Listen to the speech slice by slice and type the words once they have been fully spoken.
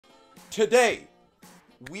Today,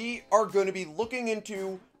 we are going to be looking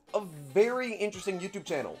into a very interesting YouTube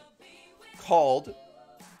channel called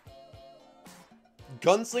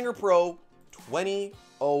Gunslingerpro2009.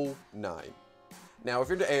 Now, if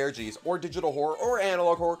you're into ARGs or digital horror or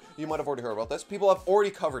analog horror, you might have already heard about this. People have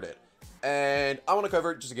already covered it. And I want to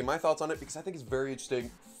cover it just to give my thoughts on it because I think it's very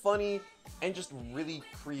interesting, funny, and just really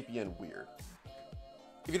creepy and weird.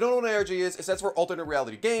 If you don't know what an ARG is, it stands for alternate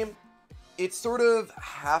reality game. It's sort of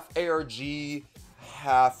half ARG,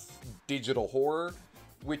 half digital horror,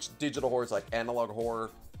 which digital horror is like analog horror,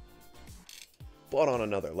 but on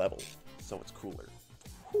another level, so it's cooler.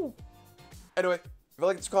 Whew. Anyway, if you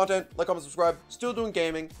like this content, like, comment, subscribe. Still doing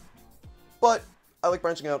gaming, but I like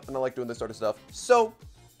branching out and I like doing this sort of stuff, so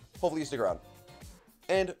hopefully you stick around.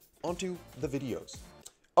 And onto the videos.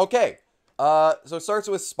 Okay, so it starts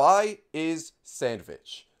with Spy is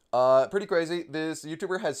Sandwich. Pretty crazy. This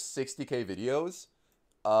YouTuber has 60k videos.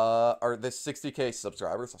 Or this 60k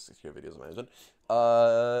subscribers, not 60k videos, imagine.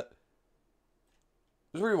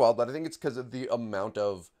 It's pretty wild, but I think it's because of the amount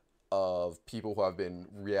of people who have been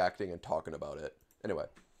reacting and talking about it. Anyway.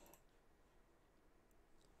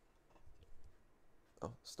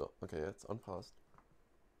 Oh, still. Okay, yeah, it's unpaused.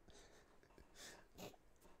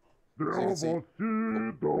 So you can see,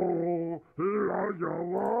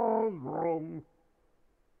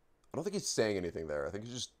 I don't think he's saying anything there. I think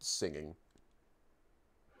he's just singing.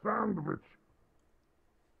 Sandwich.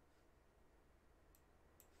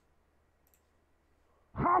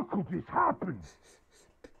 How could this happen?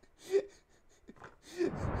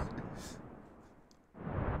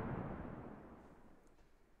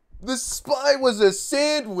 The spy was a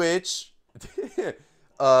sandwich.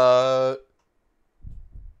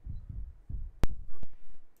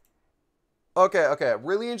 Okay.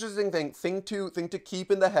 Really interesting thing to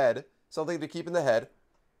keep in the head. Something to keep in the head.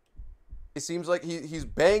 It seems like he's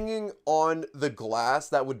banging on the glass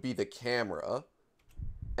that would be the camera.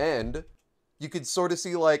 And you could sort of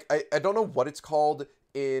see, like, I don't know what it's called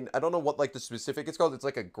I don't know what, like, the specific it's called. It's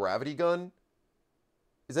like a gravity gun.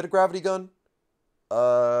 Is it a gravity gun?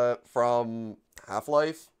 From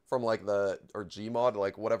Half-Life? From, like, or GMod,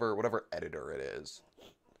 like, whatever editor it is.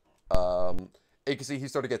 You can see he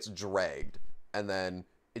sort of gets dragged, and then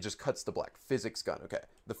it just cuts to black. Physics gun, okay.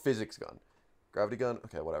 The physics gun. Gravity gun?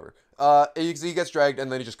 Okay, whatever. You can see he gets dragged,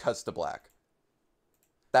 and then he just cuts to black.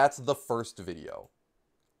 That's the first video.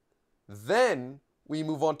 Then, we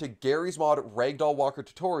move on to Gary's Mod Ragdoll Walker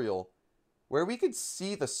tutorial, where we could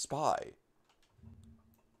see the spy.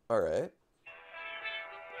 Alright.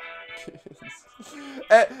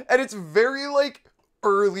 And it's very, like,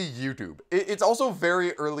 early YouTube. It's also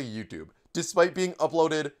very early YouTube. Despite being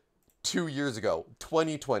uploaded 2 years ago,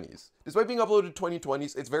 2020s. Despite being uploaded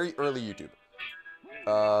 2020s, it's very early YouTube.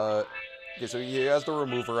 Okay, so he has the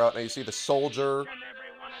remover out. Now you see the soldier.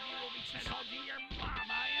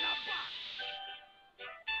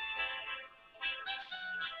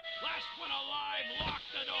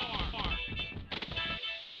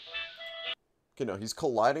 Okay, no, he's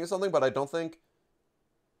colliding or something, but I don't think...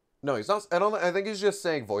 No, he's not... I think he's just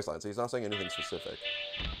saying voice lines, so he's not saying anything specific.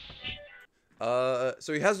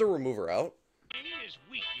 So he has the remover out.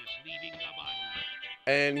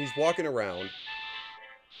 And he's walking around.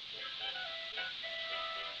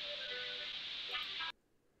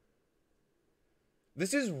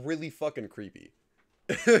 This is really fucking creepy.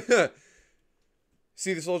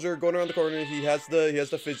 See the soldier going around the corner. He has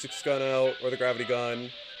the physics gun out, or the gravity gun.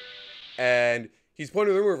 And he's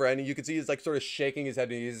pointing the remover, and you can see he's like sort of shaking his head,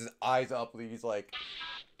 and he has his eyes up. He's like...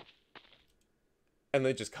 And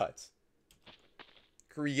then it just cuts.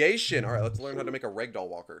 Creation. Alright, let's learn how to make a ragdoll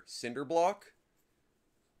walker. Cinder block.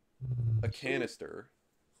 A canister.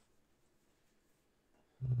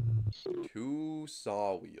 2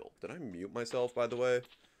 saw wheel. Did I mute myself, by the way?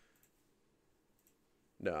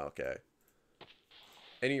 No, okay.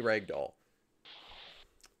 Any ragdoll.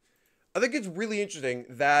 I think it's really interesting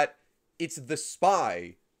that it's the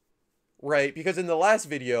spy, right? Because in the last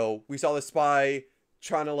video, we saw the spy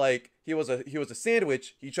trying to, like, he was a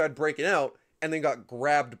sandwich. He tried breaking out, and then got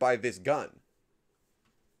grabbed by this gun.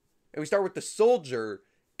 And we start with the soldier,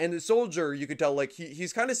 and the soldier, you could tell, like,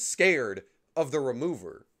 he's kind of scared of the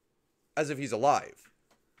remover, as if he's alive.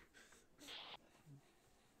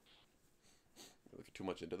 Looking too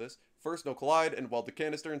much into this. First, no collide, and weld the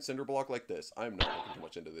canister and cinder block like this. I'm not looking too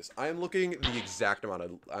much into this. I am looking the exact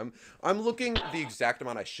amount I'm looking the exact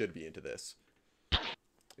amount I should be into this.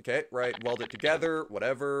 Okay, right, weld it together,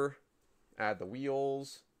 whatever. Add the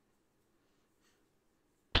wheels.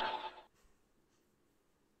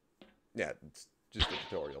 Yeah, it's just a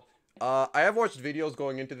tutorial. I have watched videos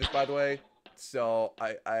going into this, by the way, So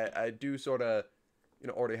I do sort of, you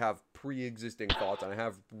know, already have pre-existing thoughts, and I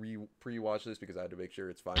have pre-watched this because I had to make sure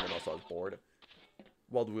it's fine, and also I was bored.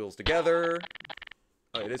 Weld the wheels together.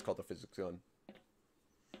 Oh, it is called the physics gun.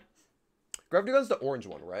 Gravity gun's the orange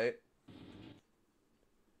one, right?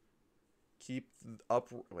 Keep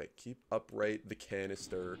upright the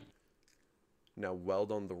canister. Now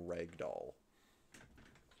weld on the ragdoll.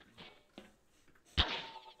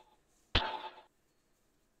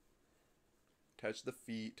 Attach the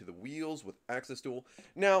feet to the wheels with access tool.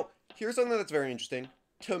 Now, here's something that's very interesting.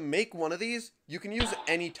 To make one of these, you can use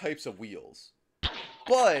any types of wheels.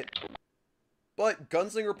 But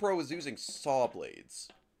Gunslinger Pro is using saw blades.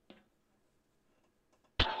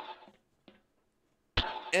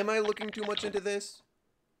 Am I looking too much into this?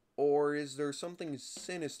 Or is there something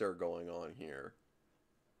sinister going on here?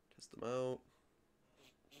 Test them out.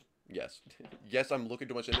 Yes. Yes, I'm looking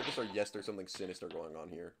too much into this, or yes, there's something sinister going on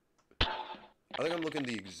here. I think I'm looking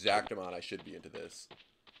the exact amount I should be into this.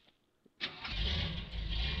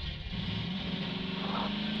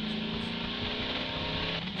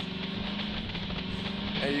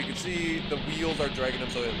 And you can see the wheels are dragging him,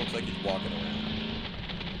 so it looks like he's walking around.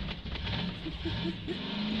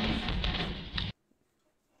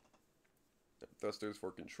 Thrusters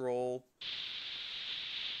for control.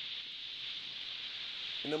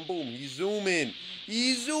 And then boom, he's zooming!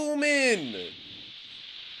 He's zooming!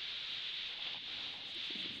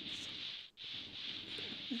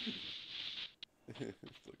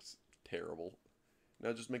 Looks terrible.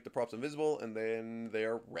 Now just make the props invisible, and then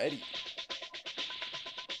they're ready.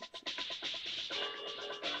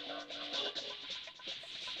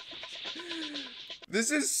 This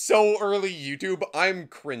is so early YouTube, I'm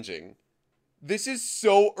cringing. This is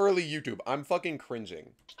so early YouTube, I'm fucking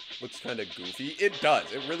cringing. Looks kind of goofy. It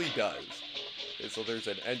does, it really does. Okay, so there's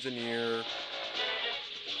an engineer.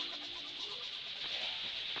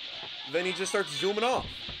 Then he just starts zooming off.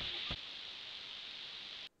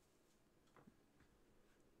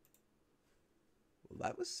 Well,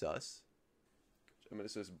 that was sus. I'm gonna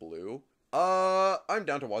say it's blue. I'm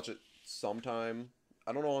down to watch it sometime.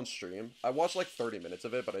 I don't know, on stream. I watched like 30 minutes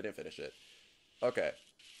of it, but I didn't finish it. Okay.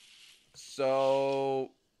 So,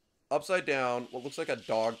 upside down, what looks like a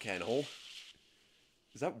dog kennel.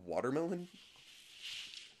 Is that watermelon?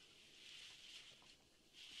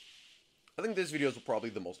 I think this video is probably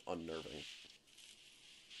the most unnerving.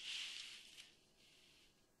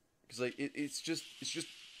 Because like it's just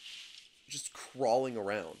crawling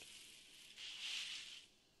around.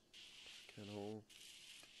 Kennel.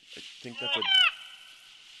 I think that's a...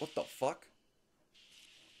 What the fuck?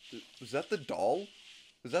 Was that the doll?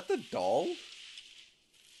 Was that the doll?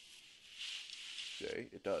 Okay,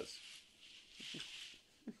 it does.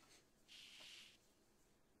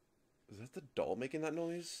 Is that the doll making that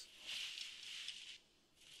noise?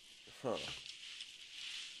 Huh.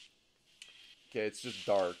 Okay, it's just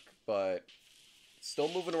dark, but still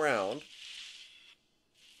moving around.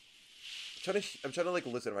 I'm trying to like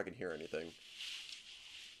listen if I can hear anything.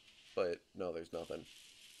 But no, there's nothing.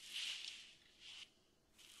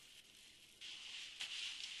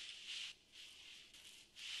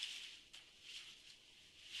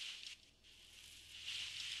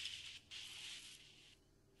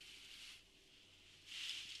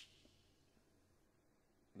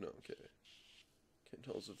 No, okay.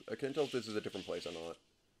 I can't tell if this is a different place or not.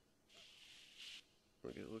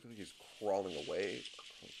 Okay, it looks like he's crawling away.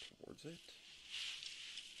 Crawling towards it.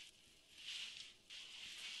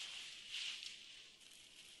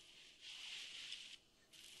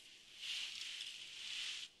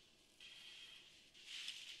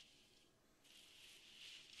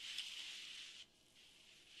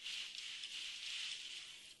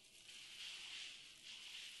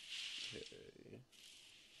 Okay.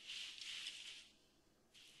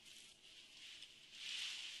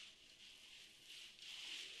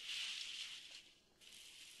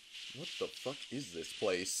 What the fuck is this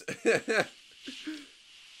place? Is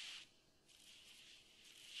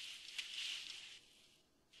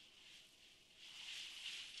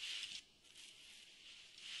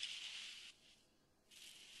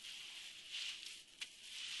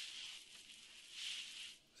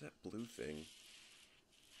that blue thing?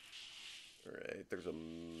 Alright, there's a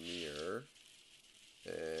mirror.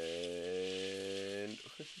 And...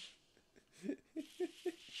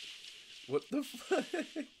 What the fuck?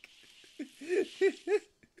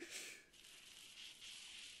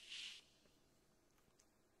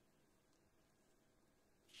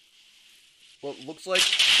 Well, it looks like...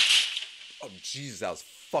 Oh, Jesus, that was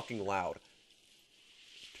fucking loud.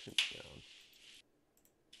 Turn it down.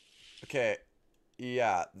 Okay.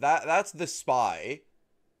 Yeah, that's the spy.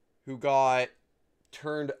 who got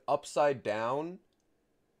turned upside down,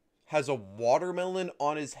 has a watermelon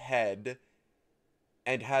on his head,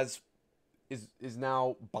 and is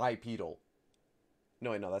now bipedal.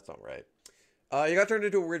 No, wait, no, that's not right. He got turned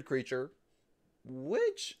into a weird creature.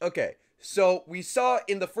 Which, okay, so we saw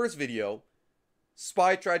in the first video,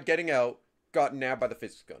 Spy tried getting out, got nabbed by the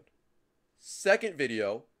physics gun. Second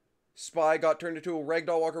video, Spy got turned into a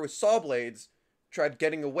ragdoll walker with saw blades, tried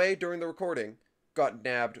getting away during the recording, got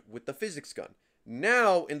nabbed with the physics gun.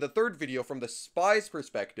 Now, in the third video, from the Spy's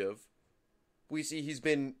perspective, we see he's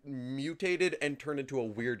been mutated and turned into a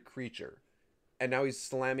weird creature. And now he's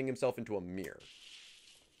slamming himself into a mirror.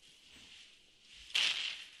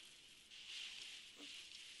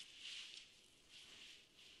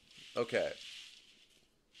 Okay.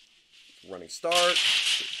 Running start.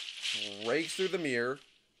 Breaks through the mirror.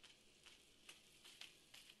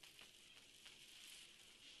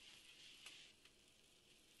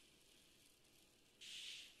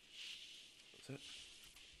 Is it?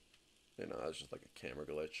 Yeah, no, that's just like a camera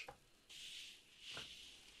glitch.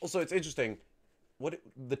 Also, it's interesting.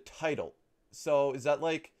 The title. So, is that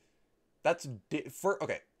like... That's...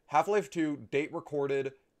 Okay. Half-Life 2, date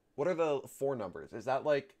recorded. What are the 4 numbers? Is that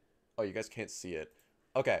like... Oh, you guys can't see it.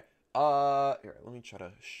 Okay. Here, let me try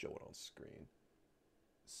to show it on screen.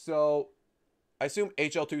 So, I assume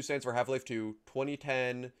HL2 stands for Half-Life 2,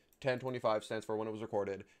 2010, 1025 stands for when it was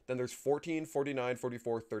recorded. Then there's 14, 49,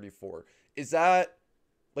 44, 34. Is that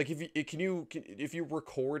like if you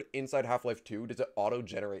record inside Half-Life 2, does it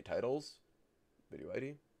auto-generate titles? Video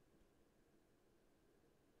ID?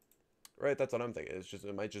 Right, that's what I'm thinking.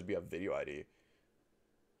 It might just be a video ID.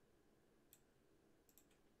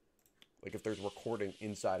 Like if there's recording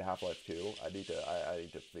inside Half-Life 2, I need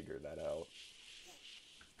to figure that out.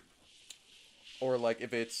 Or like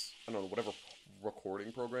if it's, I don't know, whatever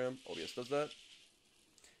recording program OBS does that.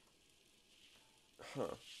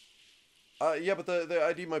 Huh. Yeah, but the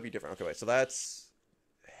ID might be different. Okay, wait. So that's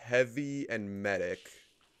heavy and medic.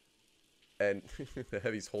 And the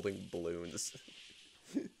heavy's holding balloons.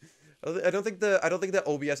 I don't think the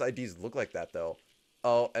OBS IDs look like that though.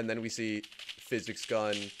 Oh, and then we see physics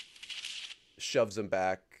gun shoves him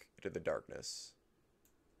back into the darkness.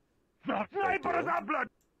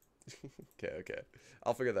 Okay.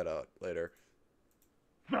 I'll figure that out later.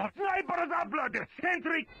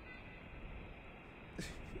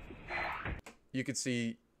 You can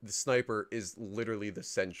see the sniper is literally the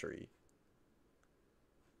sentry.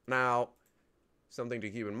 Now, something to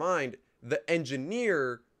keep in mind, the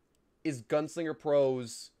engineer is Gunslinger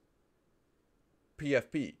Pro's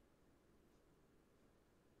PFP.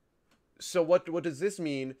 So what does this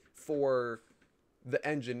mean for the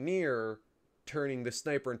engineer turning the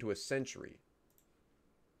sniper into a sentry?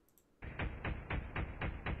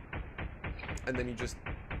 And then you just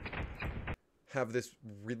have this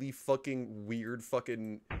really fucking weird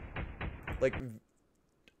fucking like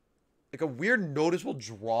a weird noticeable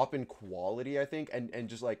drop in quality, I think, and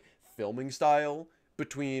just like filming style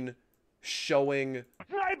between showing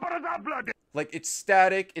like it's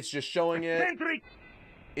static, it's just showing it.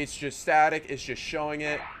 It's just static, it's just showing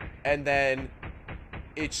it, and then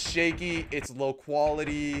it's shaky, it's low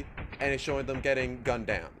quality, and it's showing them getting gunned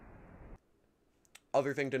down.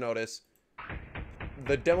 Other thing to notice,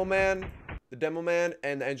 the demo man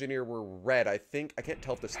and the engineer were red. I think, I can't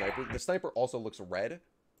tell if the sniper also looks red,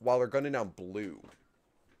 while they're gunning down blue.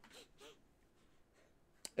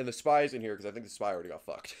 And the spy's in here, because I think the spy already got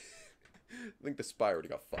fucked.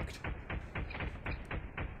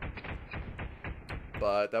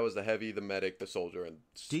 But that was the heavy, the medic, the soldier, and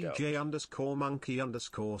scout.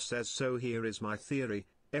 DJ_monkey_ says, so here is my theory,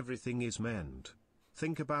 everything is mend.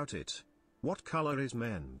 Think about it. What color is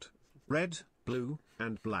mend? Red, blue,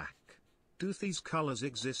 and black. Do these colors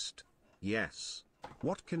exist? Yes.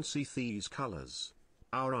 What can see these colors?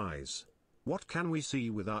 Our eyes. What can we see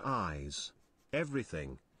with our eyes?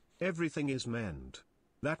 Everything. Everything is mend.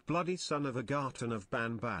 That bloody son of a garten of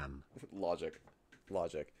Ban Ban. Logic.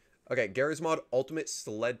 Okay, GMod Ultimate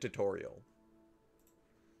Sled Tutorial.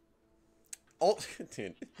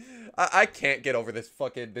 Dude, I can't get over this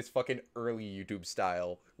fucking early YouTube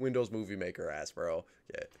style Windows Movie Maker ass, bro.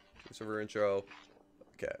 Okay, server intro.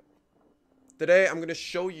 Okay. Today I'm gonna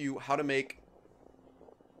show you how to make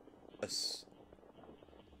a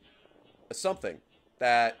something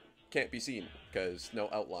that can't be seen because no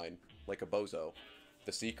outline, like a bozo.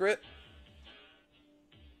 The secret.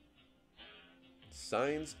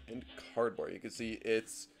 Signs and cardboard. You can see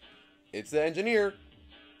it's the engineer.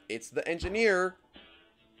 It's the engineer.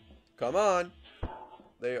 Come on.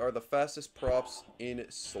 They are the fastest props in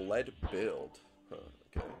sled build. Huh,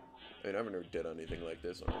 okay. mean, I've never did anything like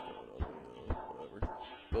this. Whatever.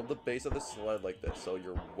 Build the base of the sled like this. So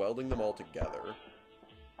you're welding them all together.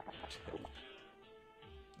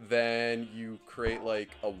 Then you create, like,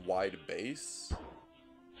 a wide base.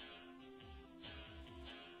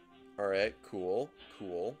 Alright, cool.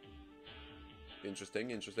 Cool. Interesting,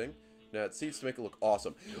 interesting. Now add seats to make it look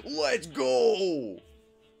awesome. Let's go!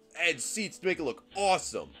 Add seats to make it look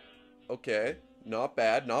awesome. Okay. Not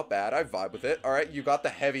bad, not bad. I vibe with it. Alright, you got the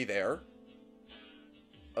heavy there.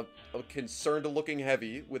 A concerned looking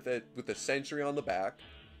heavy with a sentry on the back.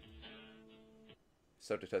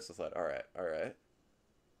 So to test the sled. Alright, alright.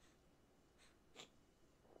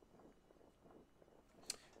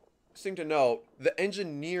 Interesting to note, the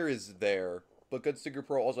engineer is there, but Gunslinger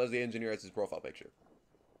Pro also has the engineer as his profile picture.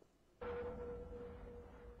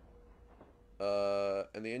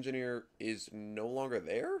 And the engineer is no longer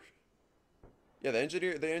there? Yeah, the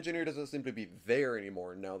engineer doesn't seem to be there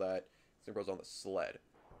anymore now that Gunslinger Pro's on the sled.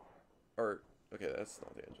 Or, okay, that's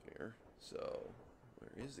not the engineer. So,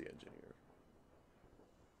 where is the engineer?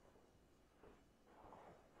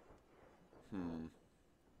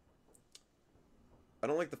 I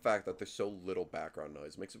don't like the fact that there's so little background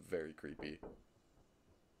noise. It makes it very creepy.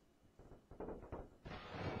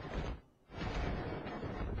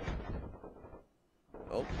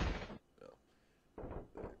 Oh. No.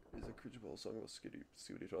 There is a creature ball song about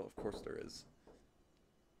Scooty Doll. Of course there is.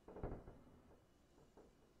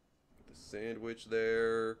 The sandwich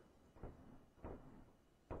there.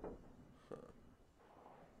 Huh.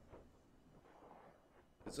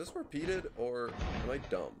 Is this repeated or am I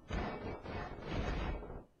dumb?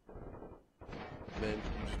 Man,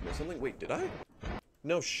 you just missed something? Wait, did I?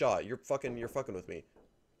 No shot. You're fucking with me.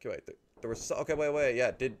 Okay, wait. There was okay, wait.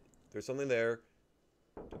 Yeah, there's something there.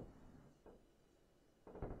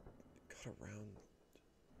 Cut around.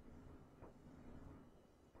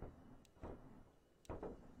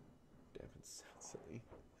 Damn, it sounds silly.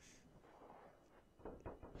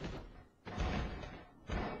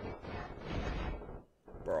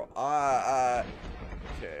 Bro,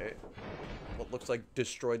 okay. What looks like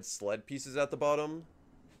destroyed sled pieces at the bottom.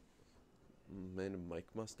 Man, Mike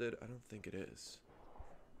Mustard? I don't think it is.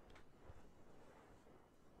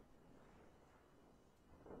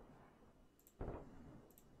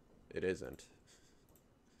 It isn't.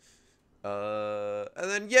 And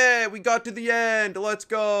then, yeah, we got to the end. Let's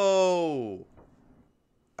go.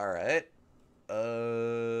 All right.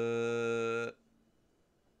 Cool.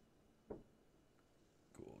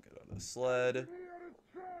 Get on the sled.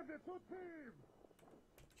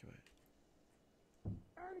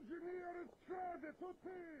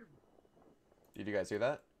 Did you guys hear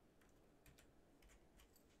that?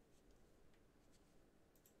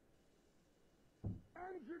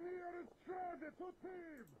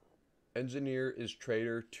 Engineer is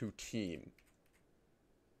traitor to team.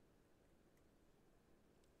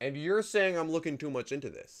 And you're saying I'm looking too much into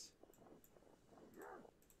this.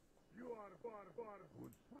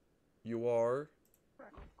 You are?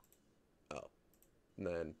 Oh. And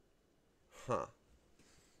then, huh.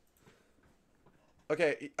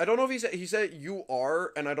 Okay, I don't know if he said you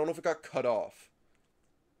are, and I don't know if it got cut off.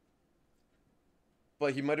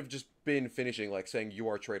 But he might have just been finishing, like, saying you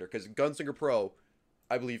are traitor. Because Gunslinger Pro,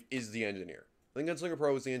 I believe, is the engineer. I think Gunslinger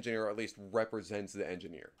Pro is the engineer, or at least represents the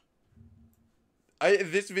engineer.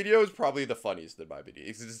 This video is probably the funniest in my video.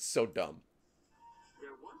 It's so dumb.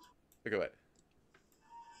 Look at it.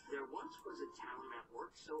 There once was a town that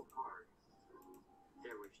worked so hard.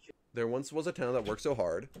 There once was a town that worked so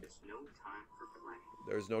hard. There's no time for play.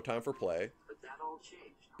 There's no time for play. But that all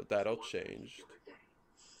changed. But that all changed.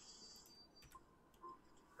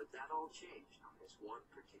 But that all changed on this one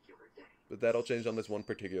particular day. But that all changed on this one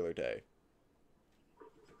particular day.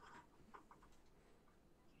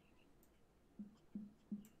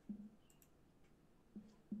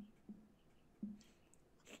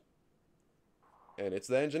 And it's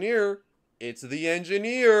the engineer. It's the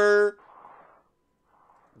engineer.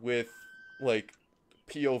 With, like,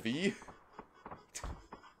 POV.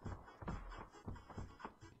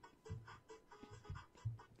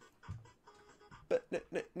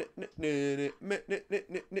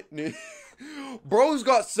 Bro's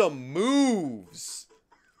got some moves.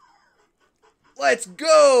 Let's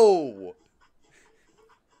go.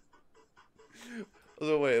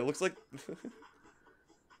 Oh, wait, it looks like...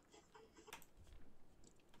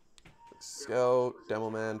 Scout, Demo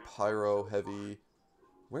Man, Pyro, Heavy.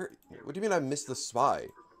 Where? What do you mean I missed the spy?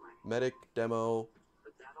 Medic, Demo.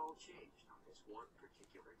 But that all changed on this one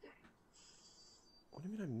particular day. What do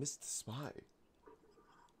you mean I missed the spy?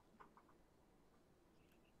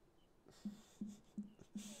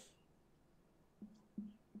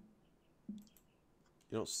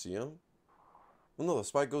 You don't see him? Well, no, the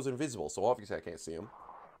spy goes invisible, so obviously I can't see him.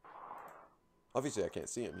 Obviously I can't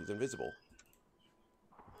see him. He's invisible.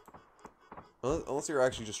 Unless you're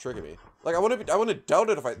actually just tricking me. Like, I wouldn't doubt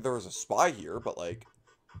it if there was a spy here, but like...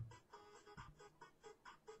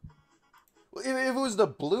 If it was the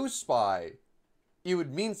blue spy, it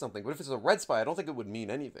would mean something. But if it's a red spy, I don't think it would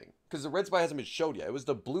mean anything. Because the red spy hasn't been showed yet. It was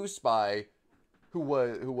the blue spy who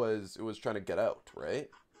was trying to get out, right?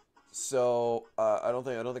 So I don't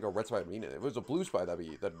think a red spy would mean it. If it was a blue spy,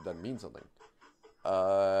 that'd mean something.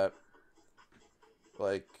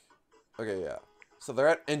 Like, okay, yeah. So they're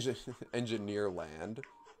at engineer land.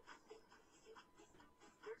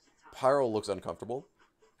 Pyro looks uncomfortable.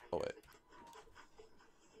 Oh wait.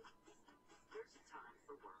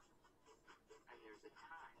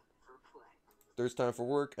 There's time for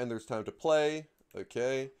work and there's time to play.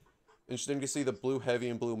 Okay. Interesting to see the blue heavy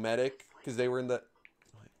and blue medic, because they were in the...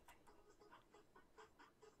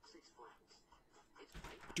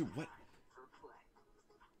 Dude, what?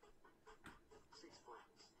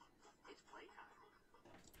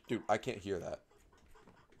 Dude, I can't hear that.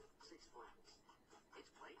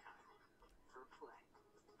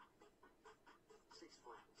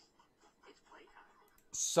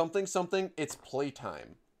 Something, something, it's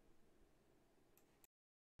playtime.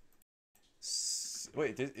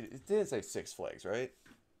 Wait, it didn't say Six Flags, right?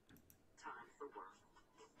 Time for work.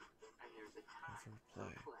 And there's a time for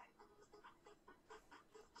play.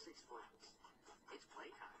 6 Flags. It's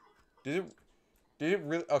playtime. Did it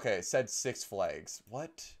really? Okay, it said Six Flags.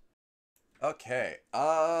 What? Okay.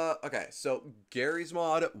 Okay. So Gary's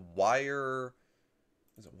mod wire.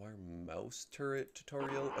 Is it wire mouse turret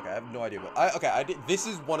tutorial? Okay, I have no idea what. I did. This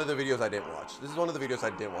is one of the videos I didn't watch. This is one of the videos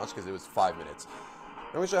I didn't watch because it was 5 minutes.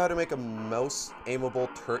 I'm gonna show you how to make a mouse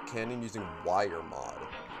aimable turret cannon using wire mod.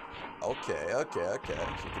 Okay. So you can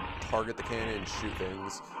target the cannon and shoot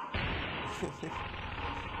things.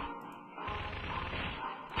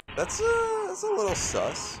 That's a little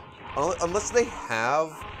sus. Unless they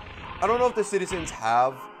have... I don't know if the citizens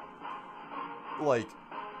have... Like...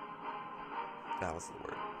 what's the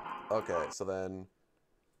word? Okay, so then...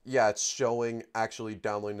 Yeah, it's showing actually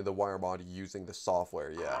downloading the wire mod using the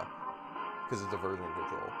software, yeah. Because it's a version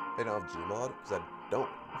control. They don't have GMod? Because I don't.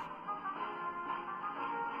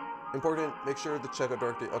 Important, make sure to check out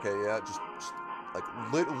directly. Okay, yeah, just like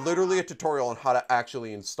literally a tutorial on how to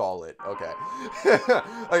actually install it. Okay.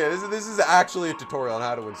 Okay, this is actually a tutorial on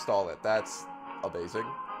how to install it. That's amazing.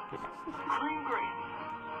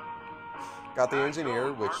 Got the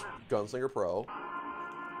engineer, which Gunslinger Pro.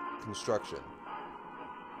 Construction.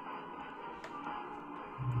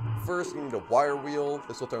 First, you need a wire wheel.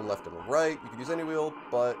 This will turn left and right. You can use any wheel,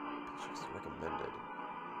 but it's recommended.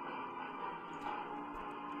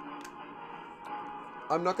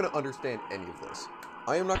 I'm not going to understand any of this.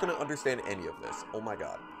 I am not going to understand any of this. Oh my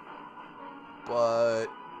god. But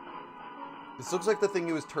this looks like the thing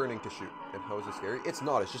he was turning to shoot. And how is it scary? It's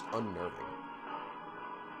not. It's just unnerving.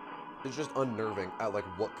 It's just unnerving at like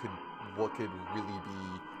what could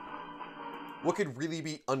really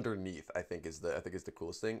be underneath. I think is the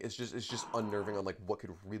coolest thing. It's just unnerving on like what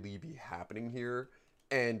could really be happening here.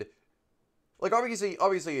 And like obviously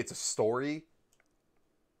it's a story.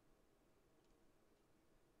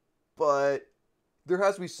 But there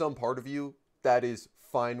has to be some part of you that is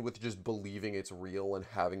fine with just believing it's real and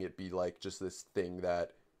having it be like just this thing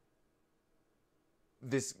that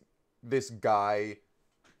this guy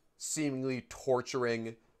seemingly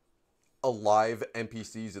torturing alive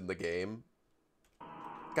NPCs in the game.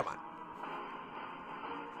 Come on.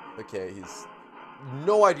 Okay, he's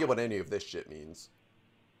no idea what any of this shit means.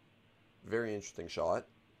 Very interesting shot.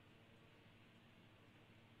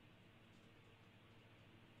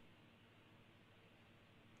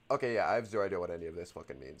 Okay, yeah, I have zero idea what any of this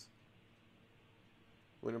fucking means.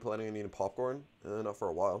 When you're planning on eating popcorn? Not for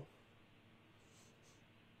a while.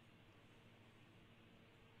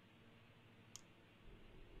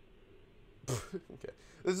 Okay.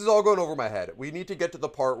 This is all going over my head. We need to get to the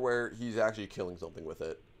part where he's actually killing something with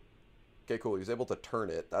it. Okay, cool. He's able to turn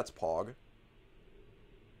it. That's Pog.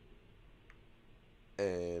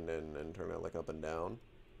 And turn it like up and down.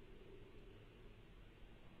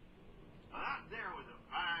 There was a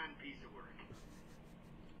fine piece of work.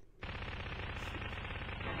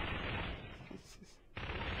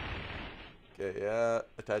 Okay, yeah.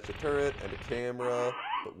 Attach a turret and a camera.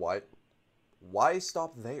 But why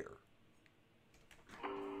stop there?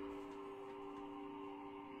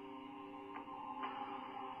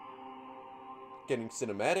 Getting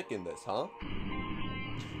cinematic in this, huh?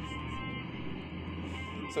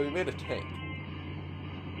 So we made a tank.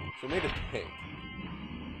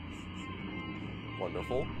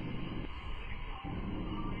 Wonderful.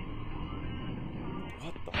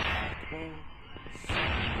 What the fuck, bro?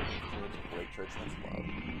 Brake church, that's loud.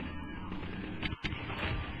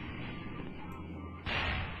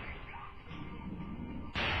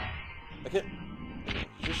 I can't.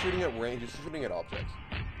 He's just shooting at range. He's just shooting at objects.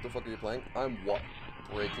 What the fuck are you playing? I'm what?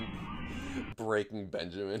 Breaking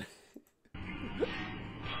Benjamin.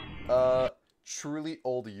 Truly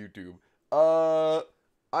old YouTube. I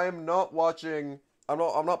am not watching.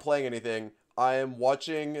 I'm not playing anything. I am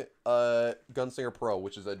watching Gunslinger Pro,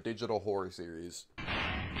 which is a digital horror series.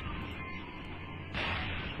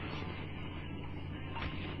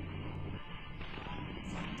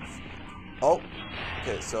 Oh,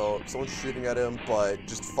 okay, so someone's shooting at him, but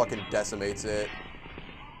just fucking decimates it.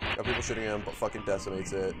 Got people shooting at him, but fucking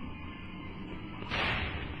decimates it.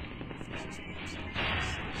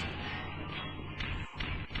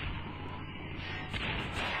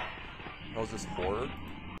 How is this horror?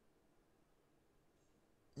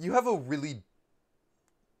 You have a really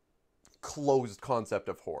closed concept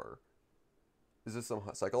of horror. Is this some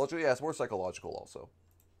psychological? Yeah, it's more psychological also.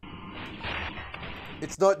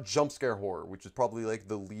 It's not jump scare horror, which is probably like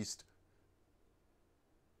the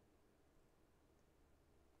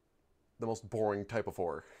most boring type of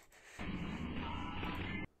horror.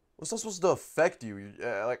 It's not supposed to affect you.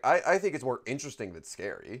 Like I think it's more interesting than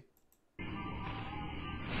scary.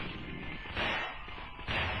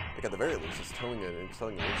 Like at the very least, it's telling an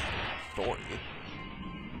interesting story.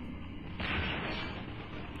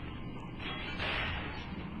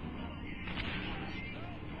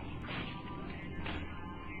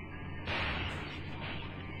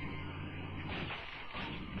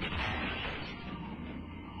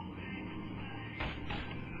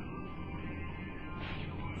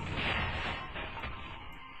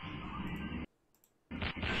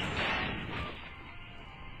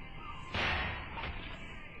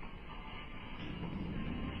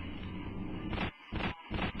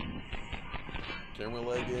 Camera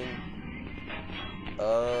lagging.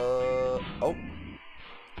 Oh.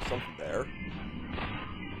 Something there.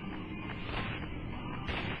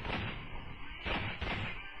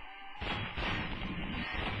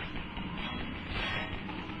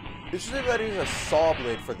 Interesting that he's a saw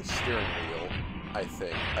blade for the steering wheel, I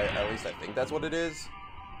think. At least I think that's what it is.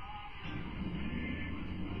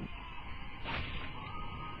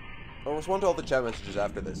 I'll respond to all the chat messages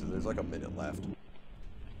after this, there's like a minute left.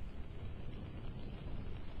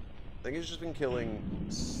 I think he's just been killing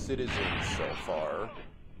citizens so far,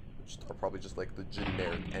 which are probably just like the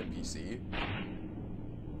generic NPC.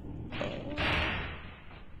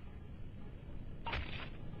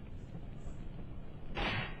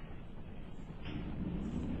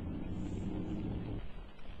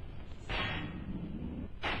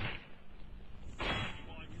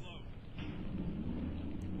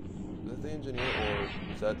 Is that the engineer or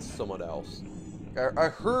is that someone else? I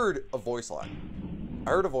heard a voice line. I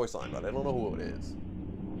heard a voice line, but I don't know who it is.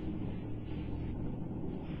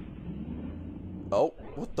 Oh,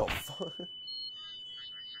 what the fuck?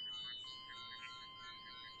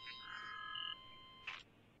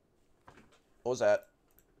 What was that?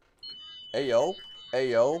 Ayo?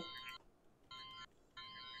 Ayo?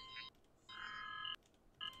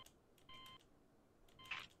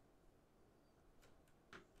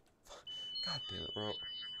 God damn it, bro.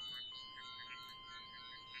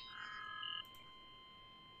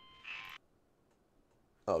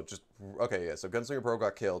 Oh, just, okay, yeah, so Gunslinger Pro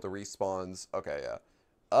got killed, it respawns, okay, yeah.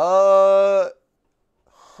 Huh.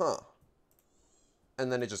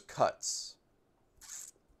 And then it just cuts.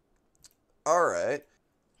 Alright.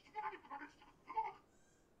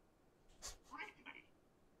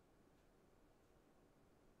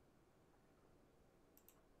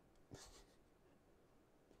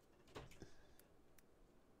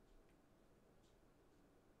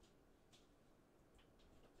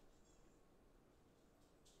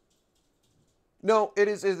 No, it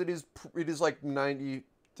is like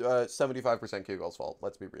 75% Kugel's fault,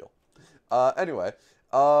 let's be real. Anyway,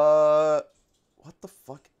 what the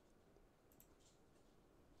fuck?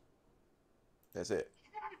 That's it.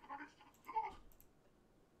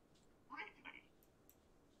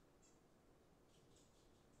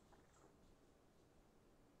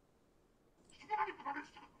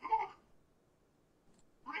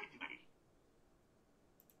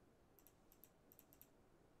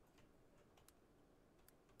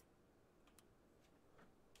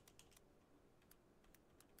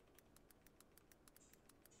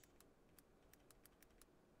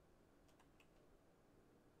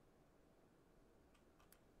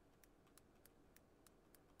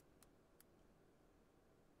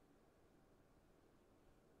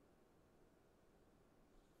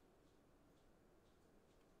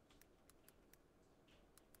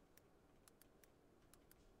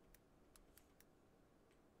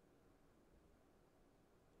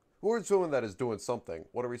 Whoever's doing that is doing something.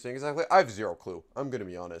 What are we saying exactly? I have zero clue. I'm gonna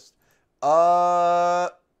be honest.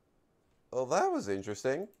 Well, that was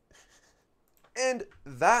interesting. And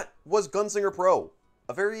that was Gunslinger Pro.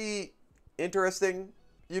 A very interesting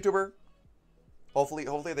YouTuber. Hopefully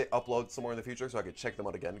they upload somewhere in the future so I could check them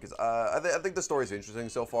out again, because I think the story's interesting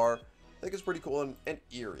so far. I think it's pretty cool and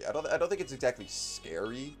eerie. I don't think it's exactly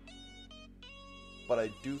scary, but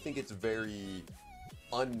I do think it's very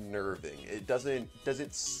unnerving. It doesn't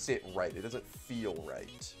sit right. It doesn't feel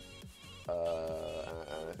right.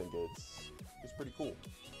 And I think it's pretty cool.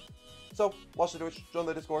 So watch the Twitch, join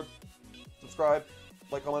the Discord, subscribe,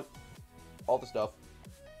 like, comment, all the stuff.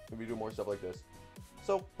 Maybe do more stuff like this.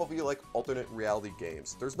 So hopefully you like alternate reality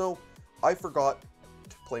games. I forgot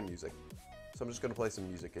to play music, so I'm just gonna play some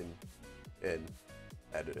music in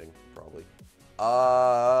editing probably.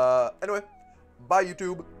 Anyway, bye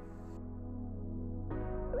YouTube.